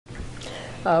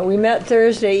We met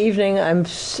Thursday evening.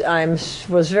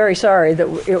 Was very sorry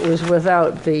that it was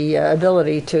without the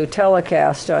ability to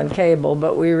telecast on cable,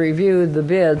 but we reviewed the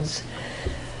bids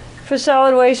for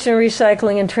solid waste and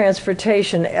recycling and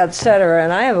transportation, etc.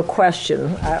 And I have a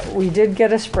question. We did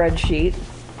get a spreadsheet.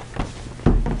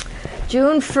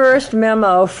 June 1st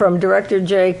memo from Director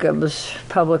Jacobs,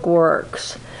 Public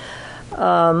Works.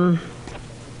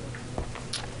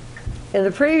 In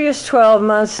the previous 12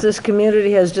 months, this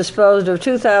community has disposed of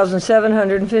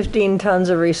 2,715 tons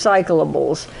of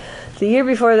recyclables. The year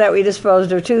before that, we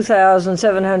disposed of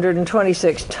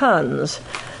 2,726 tons.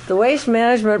 The waste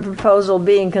management proposal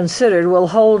being considered will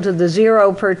hold to the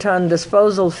 0 per ton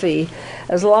disposal fee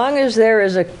as long as there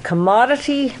is a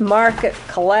commodity market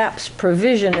collapse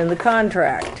provision in the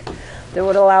contract that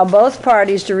would allow both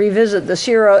parties to revisit the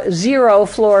zero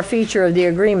floor feature of the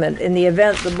agreement in the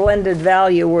event the blended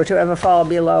value were to ever fall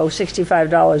below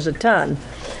 $65 a ton.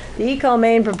 The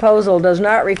Eco-Maine proposal does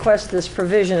not request this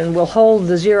provision and will hold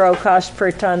the 0 cost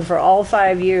per ton for all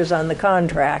 5 years on the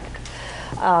contract.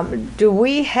 Do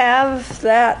we have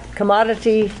that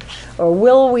commodity, or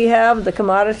will we have the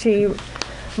commodity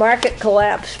market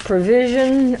collapse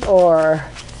provision, or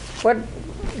what?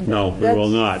 No, we will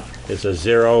not. It's a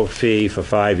 0 fee for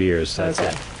 5 years. That's okay.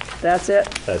 it. That's it?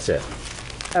 That's it.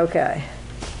 Okay.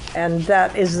 And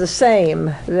that is the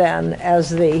same, then, as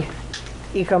the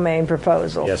Eco-Maine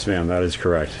proposal? Yes, ma'am, that is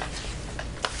correct.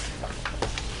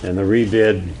 And the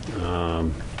rebid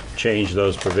changed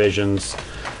those provisions.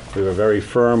 We were very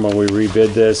firm when we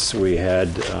rebid this. We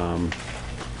had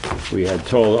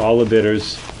told all the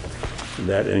bidders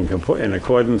that in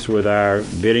accordance with our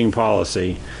bidding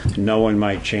policy, no one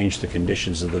might change the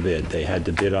conditions of the bid. They had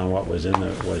to bid on what was in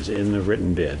the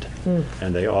written bid,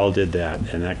 and they all did that,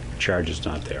 and that charge is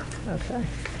not there. Okay.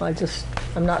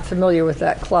 I'm not familiar with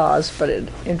that clause, but it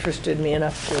interested me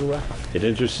enough to it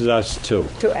interested us too.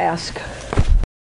 To ask.